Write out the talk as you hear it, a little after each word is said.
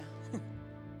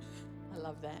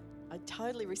love that. I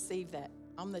totally receive that.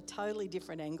 I'm the totally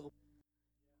different angle.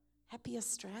 Happy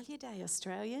Australia Day,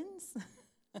 Australians.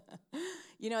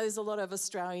 You know, there's a lot of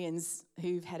Australians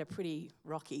who've had a pretty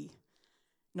rocky,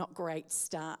 not great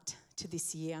start to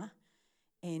this year.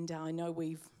 And I know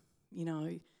we've,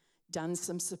 done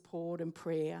some support and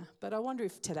prayer. But I wonder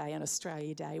if today on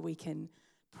Australia Day we can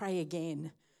pray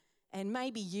again. And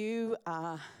maybe you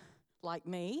are like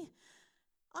me.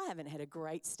 I haven't had a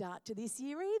great start to this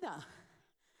year either.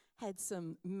 Had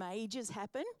some majors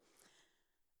happen.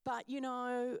 But,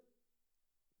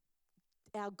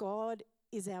 our God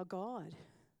is our God.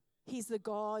 He's the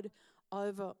God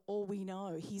over all we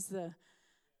know. He's the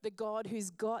God who's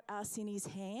got us in his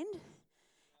hand.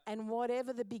 And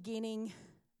whatever the beginning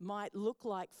might look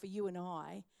like for you and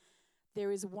I,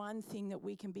 there is one thing that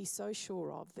we can be so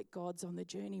sure of, that God's on the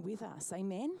journey with us.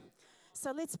 Amen?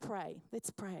 So let's pray.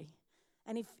 Let's pray.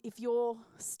 And if your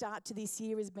start to this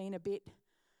year has been a bit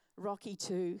rocky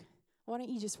too, why don't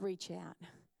you just reach out?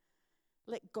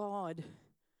 Let God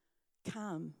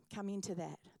come into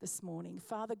that this morning.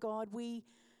 Father God, we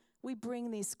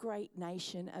bring this great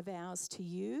nation of ours to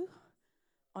you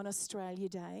on Australia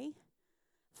Day.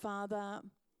 Father,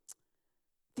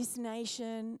 this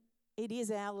nation, it is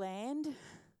our land,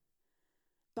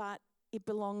 but it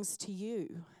belongs to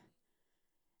you.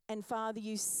 And Father,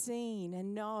 you've seen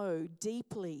and know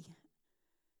deeply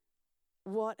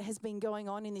what has been going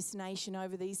on in this nation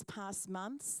over these past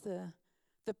months,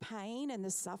 the pain and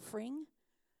the suffering,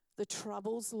 the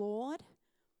troubles, Lord.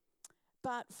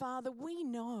 But Father, we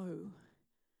know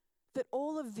that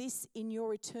all of this in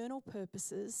your eternal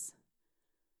purposes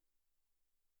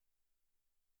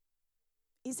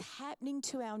is happening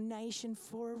to our nation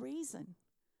for a reason.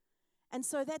 And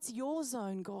so that's your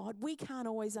zone, God. We can't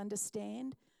always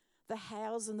understand the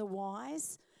hows and the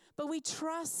whys, but we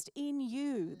trust in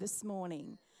you this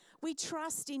morning. We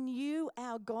trust in you,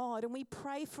 our God, and we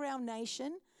pray for our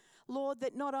nation, Lord,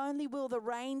 that not only will the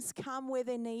rains come where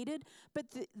they're needed, but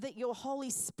that your Holy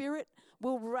Spirit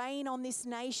will reign on this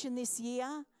nation this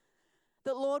year.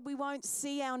 That, Lord, we won't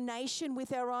see our nation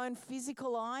with our own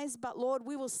physical eyes, but, Lord,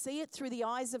 we will see it through the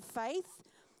eyes of faith,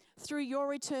 through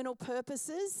your eternal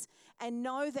purposes, and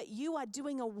know that you are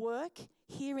doing a work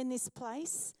here in this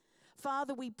place.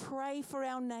 Father, we pray for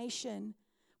our nation.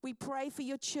 We pray for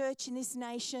your church in this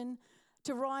nation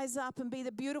to rise up and be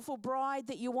the beautiful bride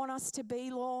that you want us to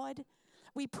be, Lord.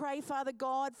 We pray, Father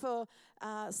God, for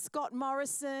Scott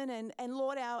Morrison and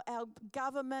Lord, our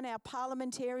government, our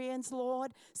parliamentarians,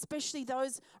 Lord, especially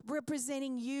those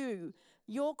representing you,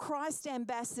 your Christ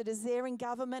ambassadors there in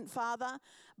government, Father.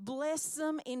 Bless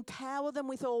them, empower them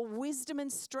with all wisdom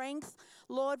and strength,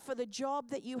 Lord, for the job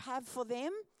that you have for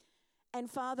them. And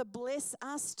Father, bless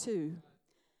us too.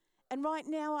 And right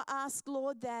now I ask,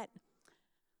 Lord, that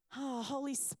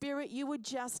Holy Spirit, you would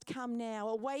just come now.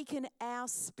 Awaken our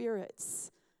spirits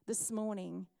this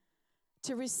morning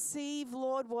to receive,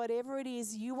 Lord, whatever it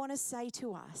is you want to say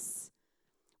to us.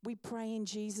 We pray in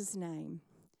Jesus' name.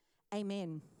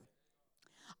 Amen.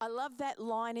 I love that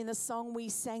line in the song we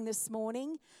sang this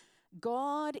morning.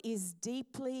 God is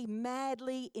deeply,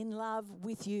 madly in love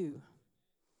with you.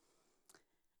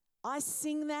 I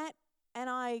sing that, and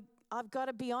I've got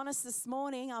to be honest this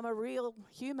morning, I'm a real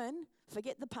human.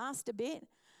 Forget the past a bit.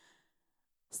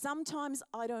 Sometimes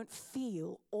I don't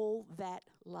feel all that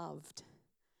loved.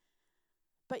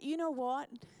 But you know what?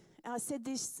 I said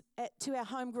this to our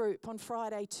home group on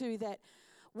Friday too, that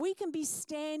we can be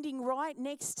standing right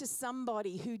next to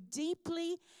somebody who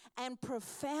deeply and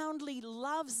profoundly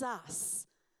loves us,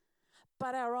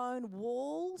 but our own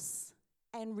walls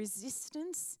and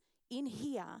resistance in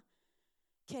here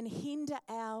can hinder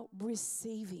our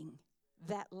receiving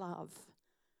that love.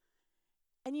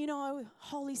 And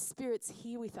Holy Spirit's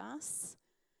here with us.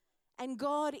 And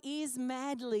God is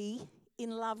madly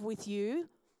in love with you.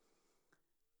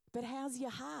 But how's your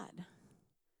heart?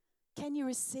 Can you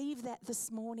receive that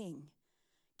this morning?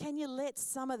 Can you let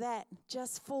some of that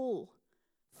just fall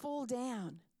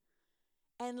down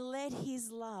and let his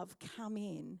love come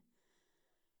in?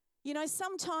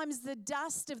 Sometimes the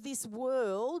dust of this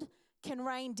world can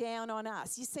rain down on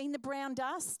us. You seen the brown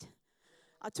dust?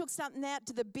 I took something out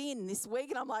to the bin this week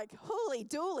and I'm like, holy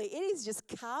dooly, it is just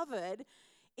covered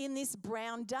in this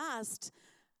brown dust.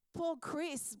 Poor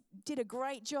Chris did a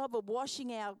great job of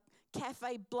washing our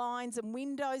cafe blinds and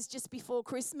windows just before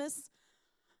Christmas.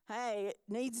 Hey, it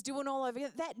needs doing all over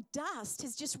again. That dust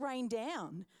has just rained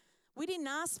down. We didn't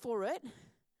ask for it,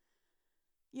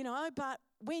 but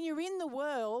when you're in the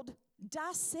world,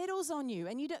 dust settles on you,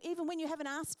 and you don't, even when you haven't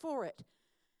asked for it.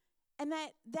 And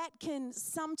that can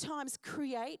sometimes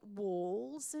create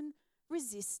walls and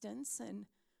resistance and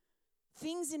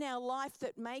things in our life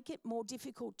that make it more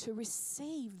difficult to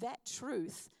receive that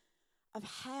truth of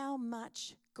how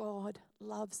much God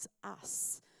loves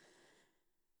us.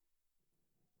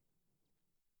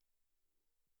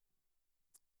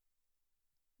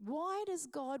 Why does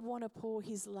God want to pour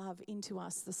his love into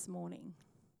us this morning?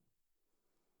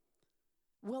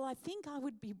 Well, I think I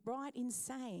would be right in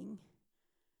saying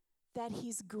that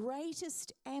his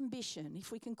greatest ambition,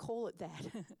 if we can call it that,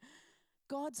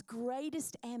 God's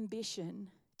greatest ambition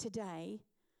today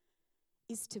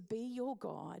is to be your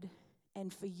God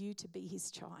and for you to be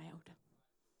his child.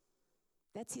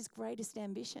 That's his greatest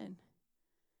ambition.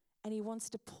 And he wants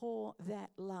to pour that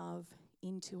love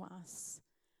into us.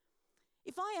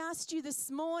 If I asked you this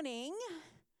morning,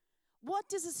 what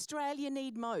does Australia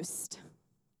need most?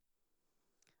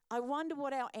 I wonder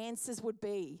what our answers would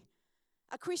be.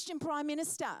 A Christian Prime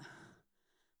Minister.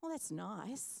 Well, that's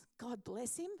nice. God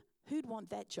bless him. Who'd want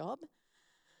that job?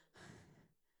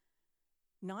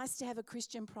 Nice to have a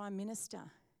Christian Prime Minister.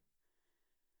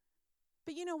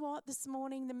 But you know what? This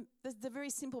morning, the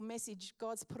very simple message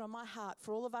God's put on my heart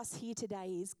for all of us here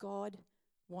today is God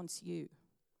wants you.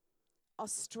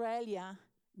 Australia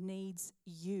needs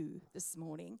you this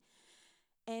morning.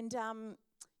 And,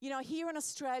 here on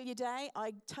Australia Day,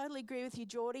 I totally agree with you,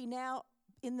 Geordie. Now,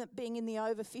 being in the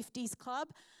over 50s club,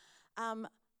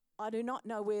 I do not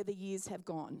know where the years have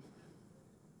gone.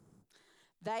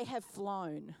 They have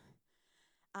flown.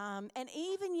 And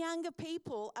even younger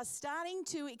people are starting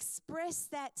to express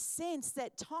that sense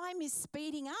that time is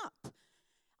speeding up.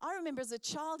 I remember as a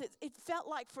child, it felt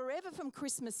like forever from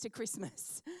Christmas to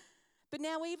Christmas. But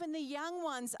now even the young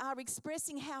ones are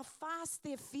expressing how fast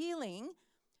they're feeling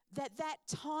that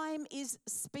time is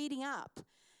speeding up.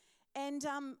 And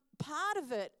part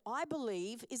of it, I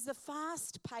believe, is the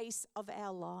fast pace of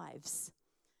our lives.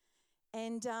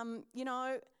 And,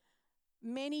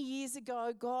 many years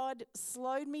ago, God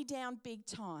slowed me down big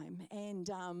time and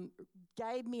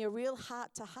gave me a real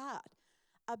heart-to-heart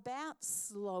about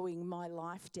slowing my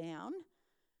life down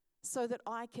so that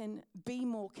I can be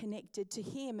more connected to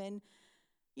him. And,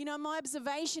 my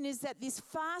observation is that this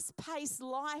fast-paced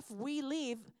life we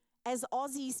live as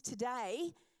Aussies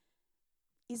today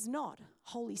is not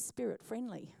Holy Spirit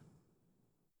friendly.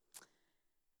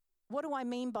 What do I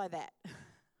mean by that?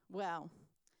 Well,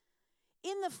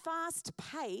 in the fast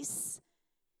pace,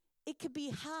 it could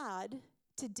be hard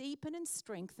to deepen and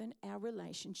strengthen our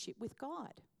relationship with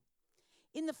God.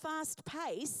 In the fast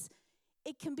pace,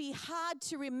 it can be hard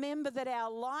to remember that our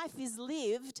life is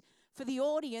lived for the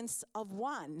audience of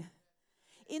one.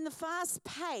 In the fast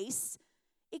pace,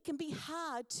 it can be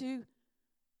hard to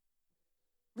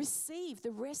receive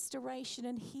the restoration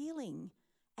and healing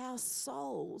our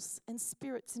souls and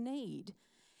spirits need.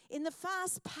 In the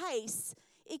fast pace,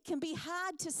 it can be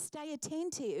hard to stay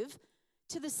attentive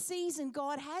to the season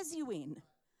God has you in.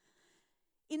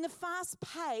 In the fast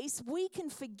pace, we can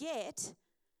forget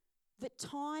that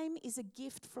time is a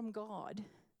gift from God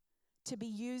to be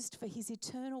used for his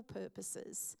eternal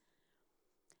purposes.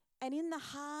 And in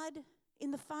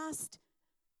the fast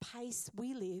pace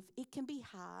we live, it can be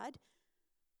hard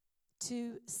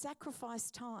to sacrifice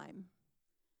time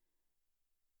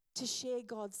to share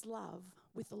God's love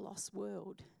with the lost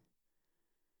world.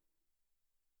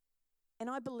 And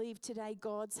I believe today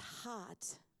God's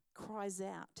heart cries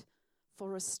out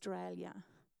for Australia,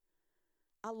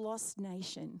 a lost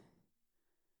nation,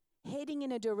 heading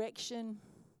in a direction,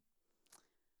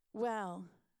 well,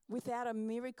 without a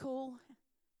miracle,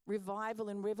 revival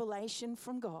and revelation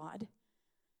from God,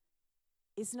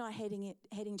 is not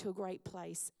heading to a great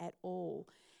place at all.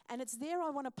 And it's there I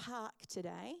want to park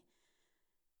today,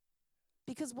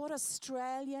 because what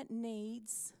Australia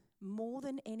needs more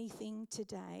than anything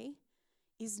today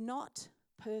is not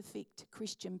perfect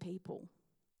Christian people.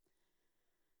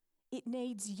 It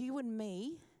needs you and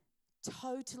me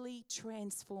totally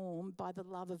transformed by the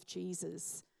love of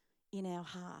Jesus in our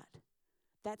heart.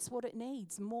 That's what it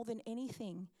needs more than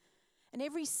anything. And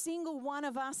every single one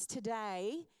of us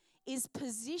today is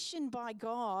positioned by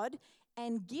God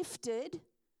and gifted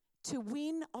to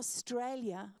win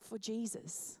Australia for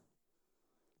Jesus.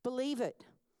 Believe it.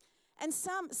 And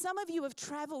some of you have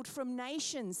travelled from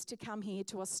nations to come here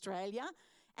to Australia,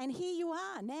 and here you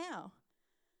are now.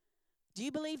 Do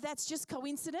you believe that's just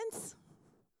coincidence?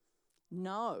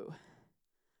 No,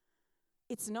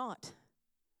 it's not.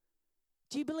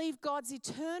 Do you believe God's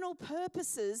eternal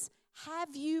purposes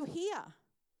have you here?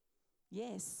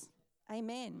 Yes.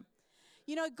 Amen.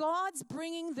 God's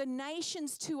bringing the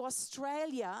nations to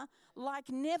Australia like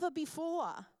never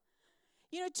before.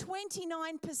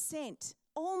 29%,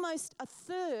 almost a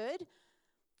third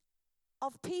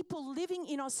of people living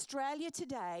in Australia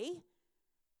today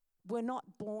were not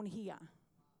born here.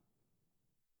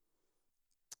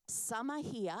 Some are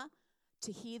here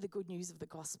to hear the good news of the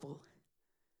gospel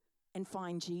and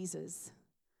find Jesus.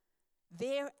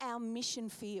 They're our mission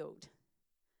field.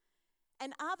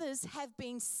 And others have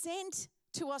been sent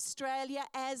to Australia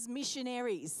as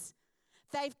missionaries.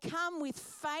 They've come with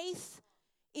faith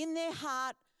in their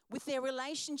heart, with their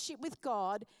relationship with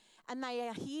God, and they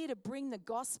are here to bring the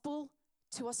gospel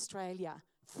to Australia.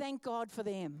 Thank God for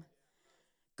them.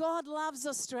 God loves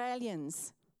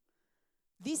Australians.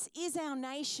 This is our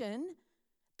nation,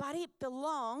 but it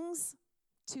belongs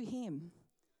to Him.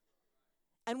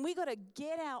 And we got to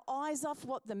get our eyes off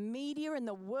what the media and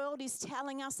the world is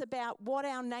telling us about what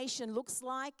our nation looks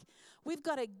like. We've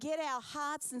got to get our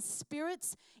hearts and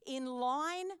spirits in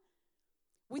line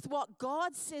with what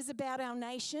God says about our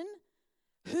nation,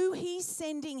 who He's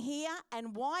sending here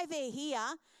and why they're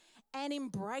here, and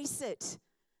embrace it.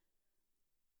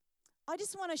 I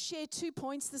just want to share 2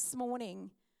 points this morning.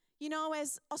 You know,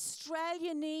 as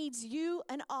Australia needs you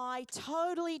and I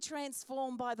totally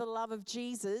transformed by the love of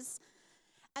Jesus,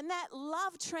 and that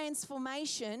love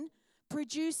transformation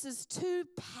produces 2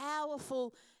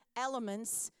 powerful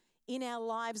elements in our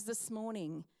lives this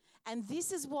morning. And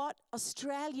this is what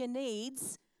Australia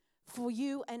needs for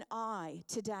you and I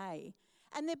today.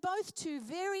 And they're both 2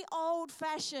 very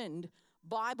old-fashioned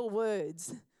Bible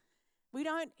words. We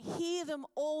don't hear them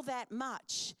all that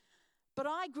much. But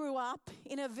I grew up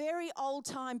in a very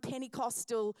old-time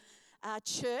Pentecostal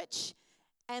church,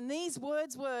 and these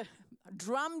words were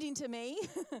drummed into me.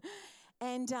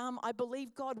 And I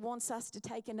believe God wants us to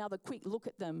take another quick look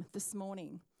at them this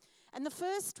morning. And the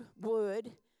first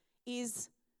word is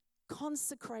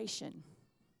consecration.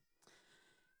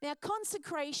 Now,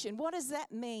 consecration, what does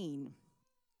that mean?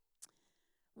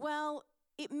 Well,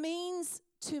 it means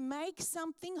to make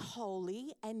something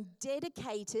holy and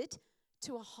dedicate it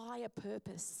to a higher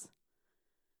purpose.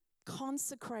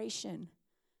 Consecration.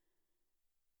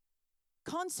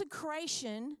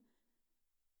 Consecration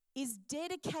is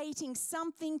dedicating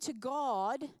something to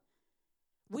God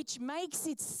which makes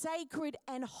it sacred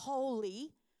and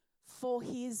holy for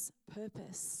His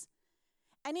purpose.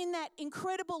 And in that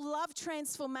incredible love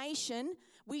transformation,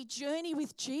 we journey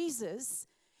with Jesus.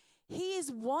 He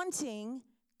is wanting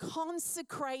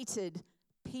consecrated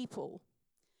people.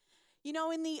 You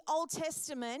know, in the Old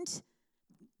Testament,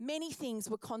 many things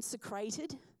were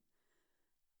consecrated.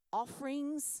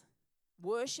 Offerings,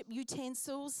 worship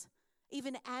utensils,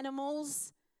 even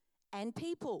animals and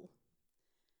people.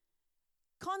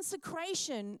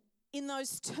 Consecration in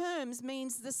those terms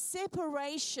means the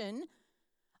separation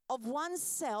of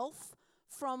oneself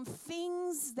from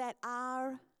things that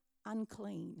are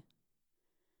unclean,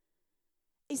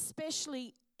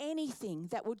 especially anything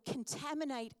that would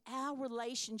contaminate our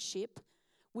relationship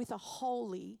with a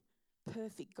holy,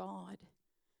 perfect God.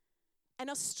 And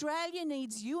Australia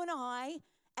needs you and I,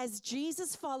 as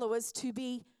Jesus followers, to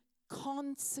be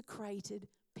consecrated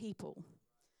people.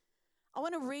 I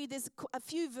want to read, there's a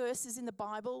few verses in the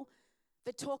Bible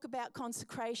that talk about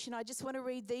consecration. I just want to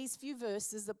read these few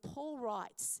verses that Paul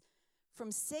writes from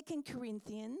 2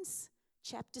 Corinthians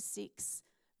chapter 6,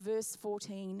 verse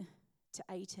 14 to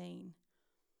 18.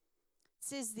 It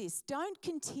says this: don't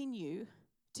continue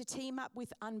to team up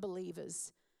with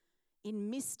unbelievers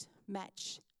in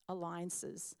mismatch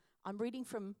alliances. I'm reading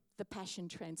from the Passion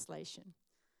Translation.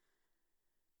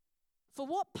 For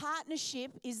what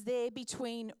partnership is there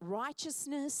between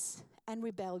righteousness and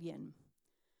rebellion?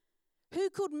 Who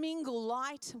could mingle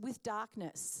light with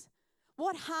darkness?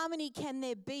 What harmony can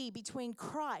there be between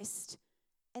Christ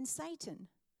and Satan?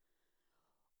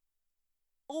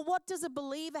 Or what does a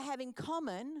believer have in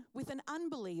common with an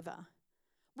unbeliever?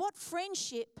 What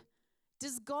friendship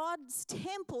does God's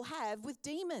temple have with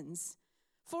demons?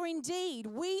 For indeed,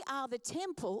 we are the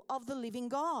temple of the living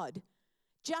God.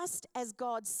 Just as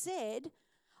God said,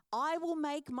 I will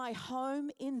make my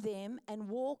home in them and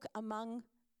walk among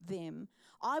them.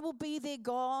 I will be their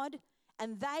God,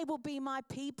 and they will be my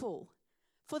people.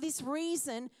 For this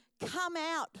reason, come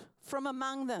out from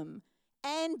among them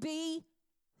and be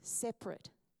separate.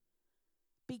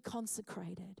 Be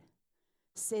consecrated,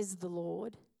 says the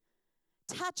Lord.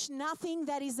 Touch nothing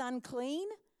that is unclean,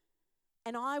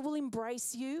 and I will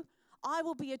embrace you. I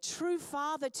will be a true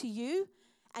father to you,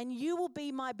 and you will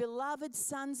be my beloved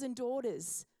sons and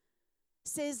daughters,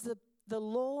 says the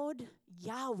Lord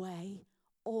Yahweh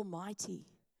Almighty.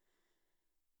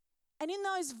 And in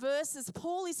those verses,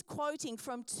 Paul is quoting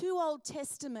from 2 Old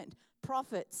Testament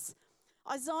prophets.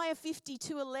 Isaiah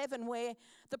 52:11, where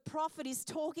the prophet is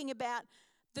talking about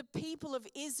the people of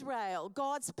Israel,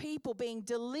 God's people being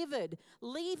delivered,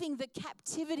 leaving the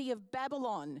captivity of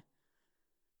Babylon.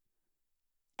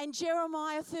 And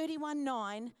Jeremiah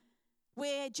 31:9,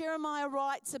 where Jeremiah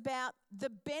writes about the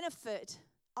benefit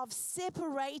of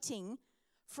separating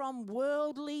from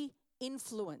worldly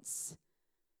influence.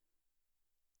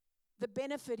 The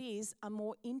benefit is a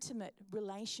more intimate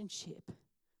relationship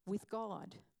with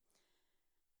God.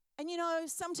 And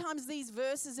sometimes these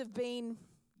verses have been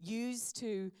used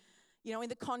to, in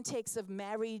the context of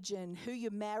marriage and who you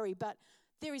marry, but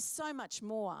there is so much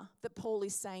more that Paul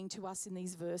is saying to us in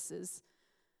these verses.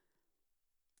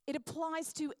 It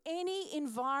applies to any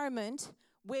environment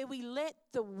where we let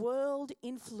the world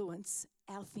influence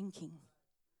our thinking.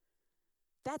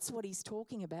 That's what he's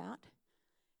talking about.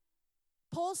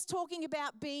 Paul's talking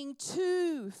about being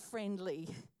too friendly,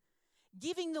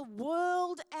 giving the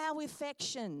world our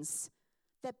affections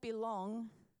that belong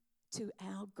to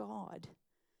our God,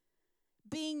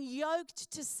 being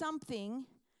yoked to something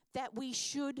that we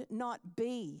should not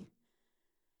be.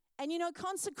 And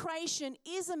consecration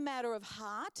is a matter of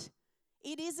heart.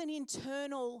 It is an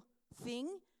internal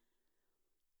thing.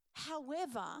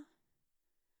 However,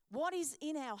 what is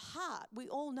in our heart, we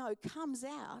all know, comes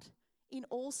out in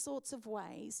all sorts of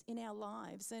ways in our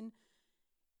lives. And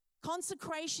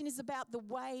consecration is about the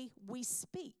way we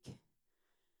speak.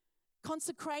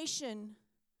 Consecration,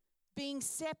 being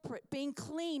separate, being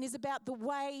clean, is about the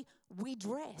way we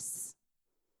dress.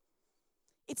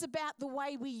 It's about the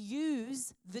way we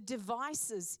use the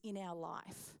devices in our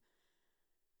life.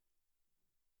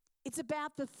 It's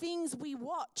about the things we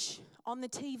watch on the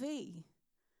TV,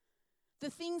 the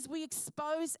things we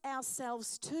expose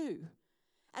ourselves to.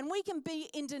 And we can be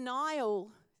in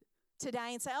denial today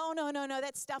and say, oh, no,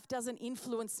 that stuff doesn't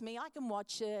influence me. I can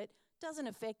watch it. Doesn't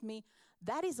affect me.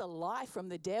 That is a lie from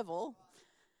the devil.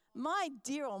 My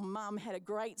dear old mum had a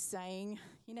great saying.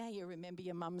 You know how you remember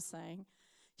your mum saying?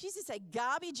 She used to say,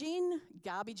 garbage in,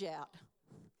 garbage out.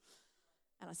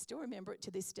 And I still remember it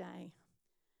to this day.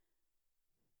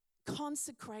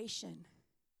 Consecration.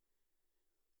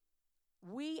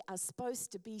 We are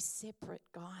supposed to be separate,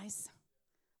 guys.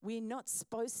 We're not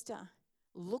supposed to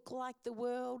look like the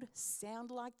world, sound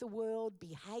like the world,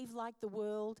 behave like the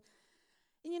world.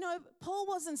 And Paul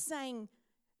wasn't saying,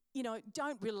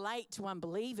 don't relate to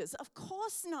unbelievers. Of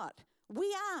course not.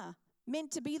 We are meant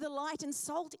to be the light and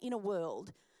salt in a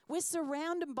world. We're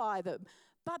surrounded by them.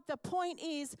 But the point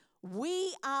is,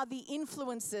 we are the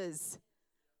influencers,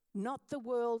 not the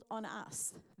world on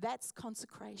us. That's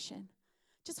consecration.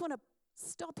 Just want to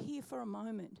stop here for a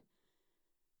moment.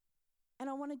 And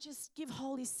I want to just give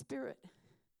Holy Spirit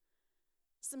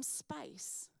some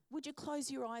space. Would you close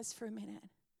your eyes for a minute?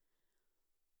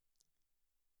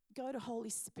 Go to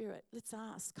Holy Spirit. Let's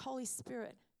ask, Holy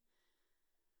Spirit,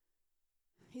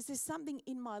 is there something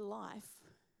in my life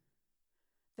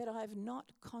that I have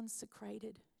not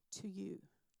consecrated to you?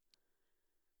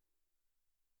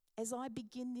 As I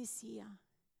begin this year,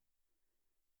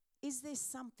 is there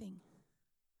something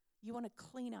you want to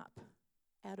clean up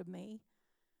out of me?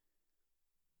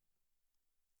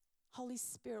 Holy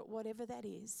Spirit, whatever that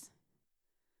is,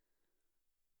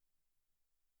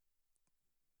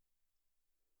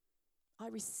 I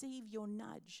receive your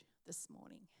nudge this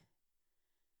morning.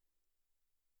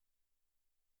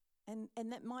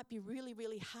 And that might be really,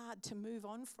 really hard to move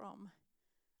on from.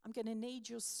 I'm going to need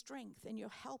your strength and your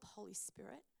help, Holy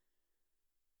Spirit,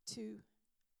 to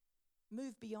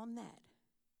move beyond that.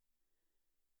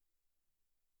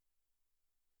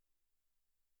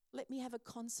 Let me have a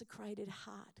consecrated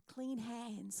heart, clean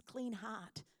hands, clean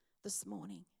heart this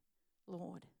morning,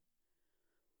 Lord.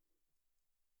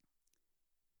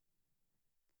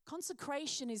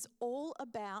 Consecration is all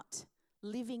about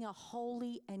living a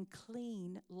holy and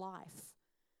clean life,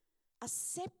 a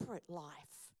separate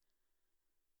life.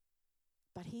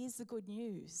 But here's the good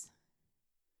news.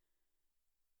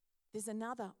 There's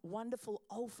another wonderful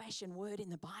old-fashioned word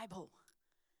in the Bible,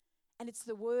 and it's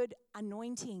the word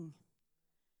anointing.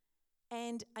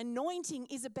 And anointing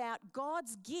is about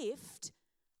God's gift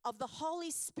of the Holy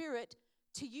Spirit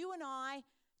to you and I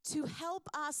to help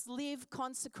us live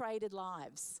consecrated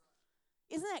lives.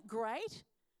 Isn't that great?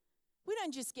 We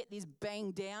don't just get this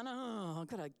bang down, I've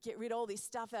got to get rid of all this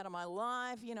stuff out of my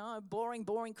life,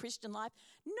 boring Christian life.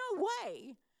 No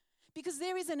way. Because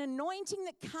there is an anointing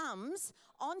that comes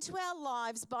onto our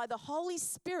lives by the Holy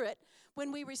Spirit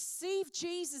when we receive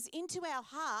Jesus into our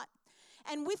heart.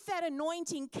 And with that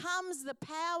anointing comes the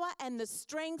power and the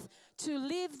strength to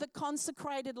live the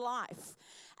consecrated life.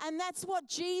 And that's what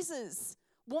Jesus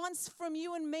wants from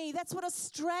you and me. That's what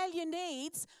Australia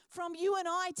needs from you and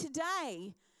I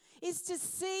today. is to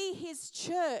see his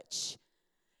church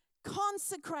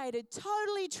consecrated,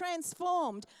 totally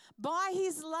transformed by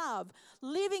his love,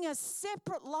 living a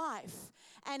separate life,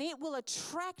 and it will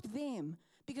attract them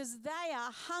because they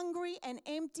are hungry and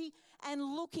empty and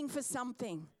looking for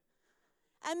something.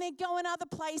 And they're going other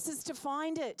places to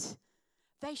find it.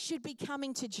 They should be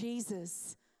coming to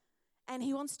Jesus. And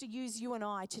he wants to use you and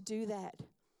I to do that.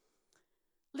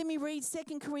 Let me read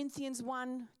 2 Corinthians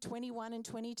 1:21 and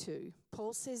 22.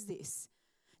 Paul says this,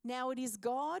 "Now it is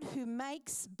God who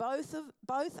makes both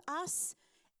us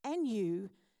and you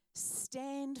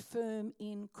stand firm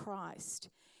in Christ.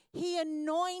 He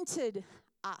anointed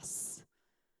us,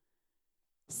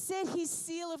 set his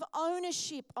seal of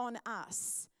ownership on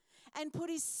us, and put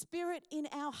his Spirit in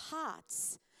our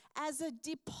hearts as a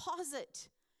deposit,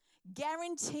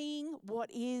 guaranteeing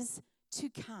what is to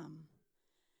come."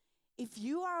 If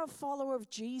you are a follower of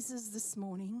Jesus this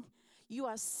morning, you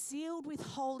are sealed with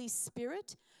Holy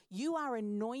Spirit. You are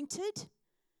anointed.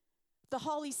 The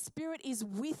Holy Spirit is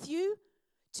with you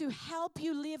to help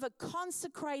you live a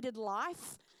consecrated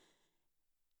life.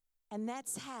 And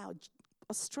that's how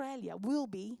Australia will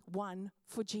be one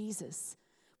for Jesus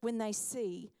when they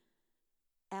see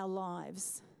our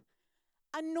lives.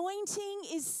 Anointing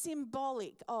is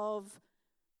symbolic of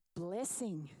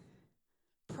blessing,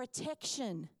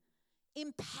 protection,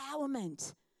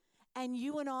 empowerment. And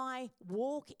you and I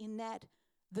walk in that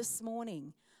this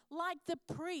morning. Like the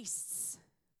priests,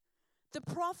 the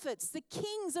prophets, the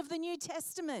kings of the New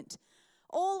Testament,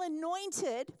 all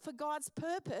anointed for God's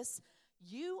purpose,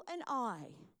 you and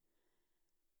I,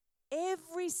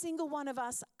 every single one of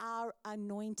us are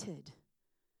anointed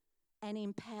and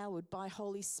empowered by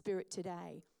Holy Spirit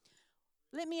today.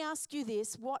 Let me ask you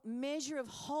this, what measure of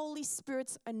Holy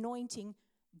Spirit's anointing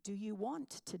do you want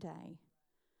today?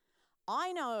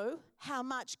 I know how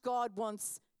much God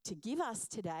wants to give us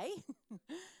today.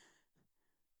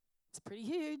 It's pretty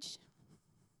huge.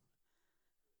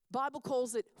 Bible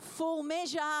calls it full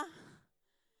measure.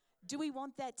 Do we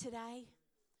want that today?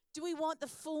 Do we want the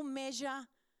full measure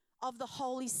of the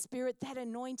Holy Spirit, that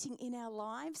anointing in our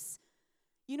lives?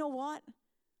 You know what?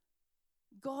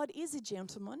 God is a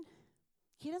gentleman.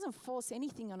 He doesn't force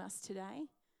anything on us today.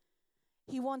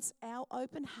 He wants our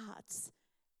open hearts,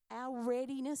 our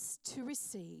readiness to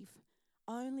receive.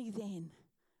 Only then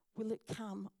will it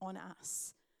come on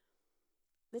us.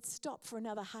 Let's stop for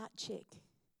another heart check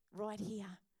right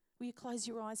here. Will you close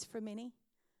your eyes for a minute?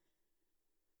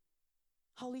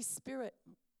 Holy Spirit,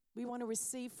 we want to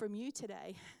receive from you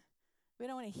today. We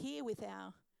don't want to hear with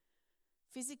our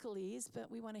physical ears, but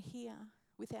we want to hear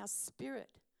with our spirit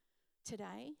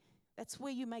today. That's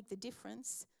where you make the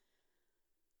difference.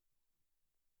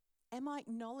 Am I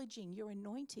acknowledging your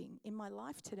anointing in my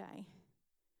life today?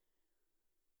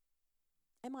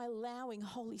 Am I allowing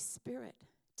Holy Spirit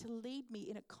to lead me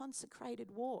in a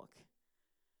consecrated walk?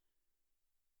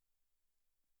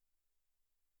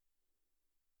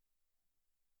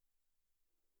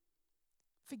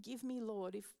 Forgive me,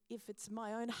 Lord, if it's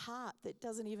my own heart that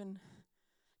doesn't even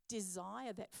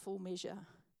desire that full measure.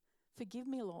 Forgive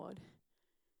me, Lord.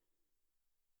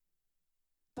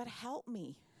 But help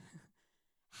me.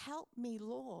 Help me,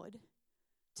 Lord,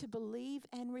 to believe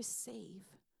and receive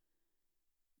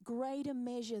greater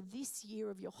measure this year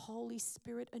of your Holy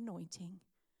Spirit anointing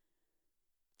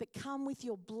that come with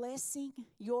your blessing,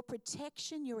 your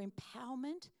protection, your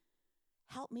empowerment.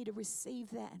 Help me to receive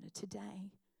that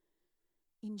today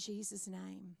in Jesus'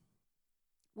 name.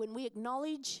 When we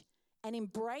acknowledge and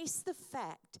embrace the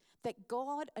fact that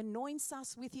God anoints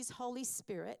us with his Holy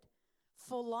Spirit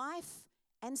for life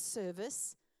and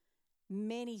service,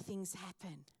 many things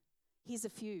happen. Here's a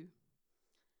few.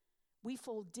 We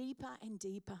fall deeper and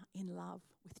deeper in love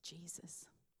with Jesus.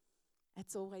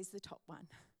 That's always the top one.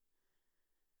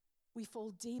 We fall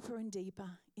deeper and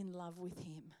deeper in love with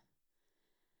him.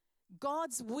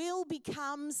 God's will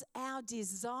becomes our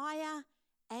desire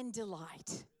and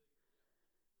delight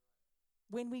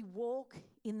when we walk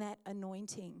in that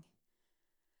anointing.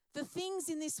 The things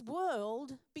in this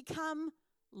world become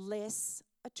less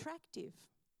attractive.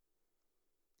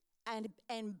 And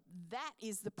that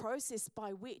is the process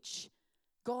by which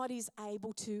God is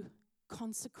able to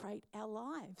consecrate our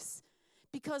lives.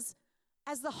 Because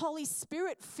as the Holy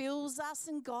Spirit fills us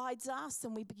and guides us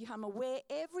and we become aware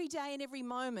every day and every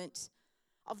moment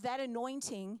of that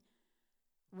anointing,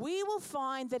 we will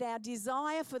find that our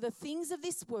desire for the things of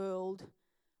this world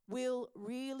will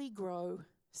really grow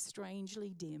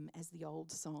strangely dim, as the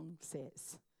old song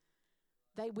says.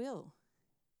 They will.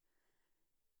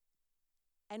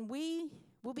 And we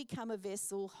will become a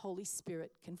vessel Holy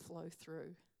Spirit can flow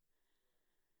through.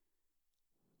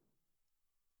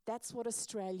 That's what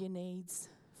Australia needs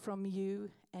from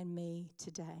you and me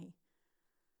today.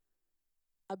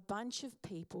 A bunch of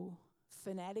people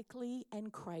fanatically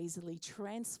and crazily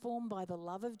transformed by the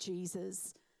love of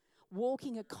Jesus,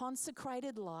 walking a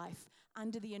consecrated life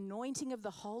under the anointing of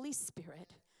the Holy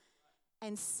Spirit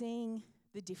and seeing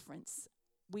the difference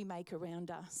we make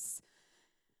around us.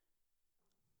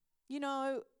 You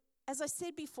know, as I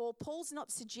said before, Paul's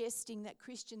not suggesting that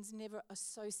Christians never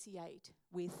associate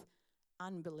with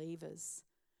unbelievers.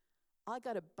 I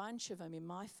got a bunch of them in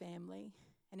my family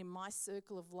and in my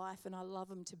circle of life, and I love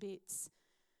them to bits.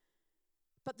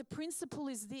 But the principle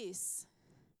is this.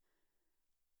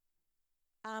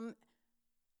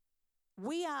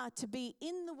 We are to be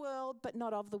in the world but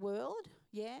not of the world.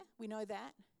 Yeah, we know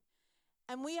that.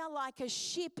 And we are like a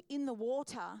ship in the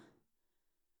water,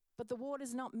 but the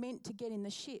water's not meant to get in the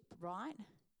ship, right?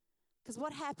 Because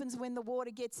what happens when the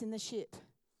water gets in the ship?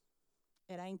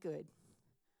 It ain't good.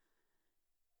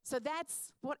 So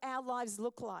that's what our lives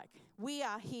look like. We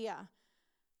are here.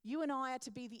 You and I are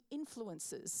to be the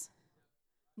influencers,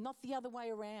 not the other way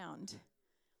around.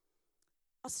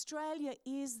 Australia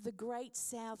is the great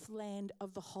southland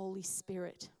of the Holy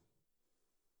Spirit.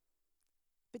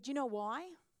 But you know why?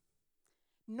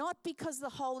 Not because the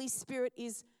Holy Spirit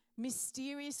is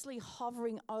mysteriously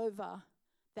hovering over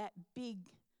that big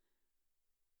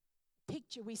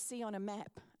picture we see on a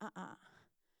map.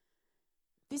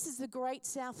 This is the great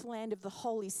southland of the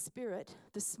Holy Spirit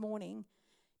this morning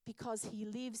because he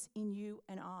lives in you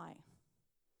and I.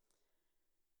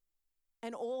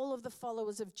 And all of the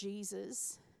followers of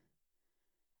Jesus,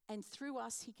 and through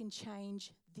us he can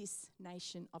change this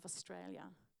nation of Australia.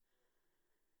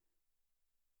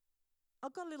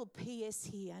 I've got a little PS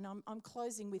here, and I'm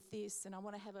closing with this, and I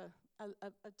want to have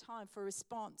a time for a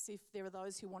response if there are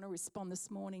those who want to respond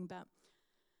this morning. But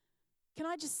can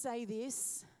I just say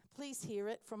this? Please hear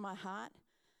it from my heart.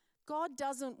 God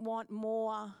doesn't want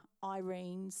more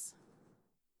Irenes,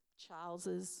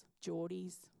 Charleses,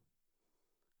 Geordies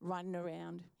running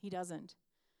around. He doesn't.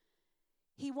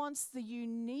 He wants the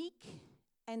unique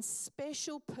and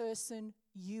special person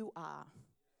you are.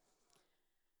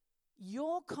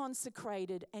 Your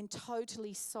consecrated and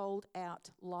totally sold out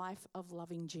life of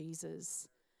loving Jesus,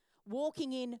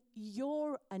 walking in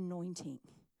your anointing.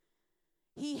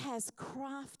 He has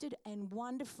crafted and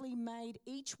wonderfully made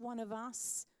each one of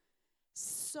us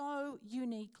so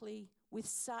uniquely with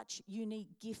such unique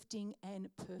gifting and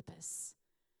purpose.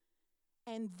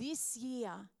 And this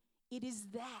year, it is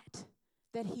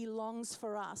that he longs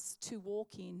for us to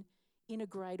walk in a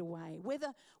greater way.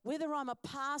 Whether I'm a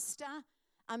pastor,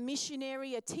 a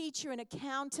missionary, a teacher, an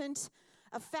accountant,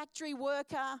 a factory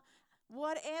worker,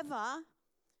 whatever,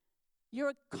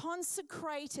 your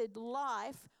consecrated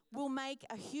life will make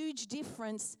a huge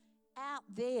difference out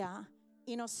there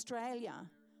in Australia.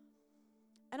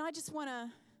 And I just want to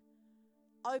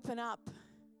open up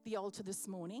the altar this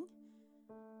morning,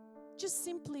 just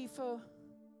simply for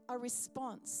a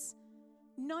response.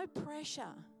 No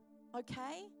pressure,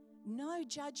 okay? No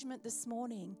judgment this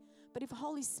morning. But if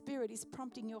Holy Spirit is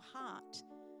prompting your heart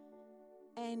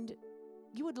and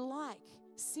you would like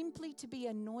simply to be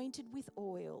anointed with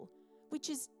oil, which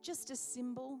is just a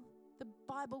symbol, the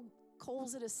Bible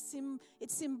calls it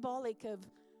it's symbolic of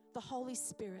the Holy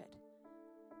Spirit.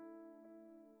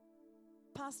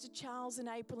 Pastor Charles and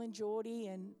April and Geordie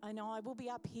and I will be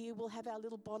up here. We'll have our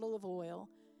little bottle of oil.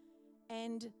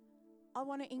 And I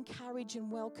want to encourage and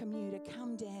welcome you to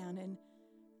come down. And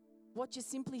what you're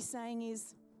simply saying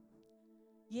is,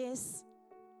 yes,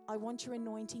 I want your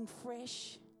anointing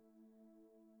fresh,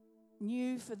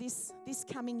 new for this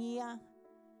coming year.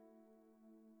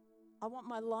 I want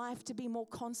my life to be more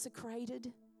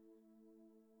consecrated,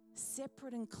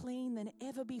 separate and clean than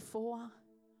ever before.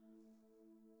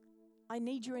 I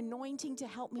need your anointing to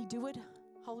help me do it,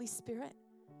 Holy Spirit.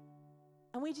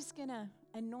 And we're just going to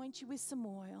anoint you with some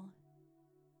oil.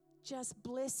 Just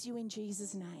bless you in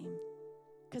Jesus' name,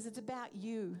 because it's about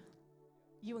you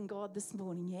and God this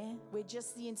morning, yeah? We're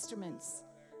just the instruments.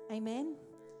 Amen?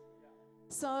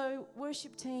 So,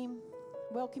 worship team,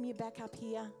 welcome you back up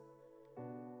here.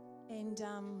 And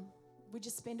we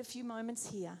just spend a few moments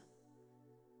here.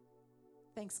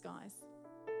 Thanks, guys.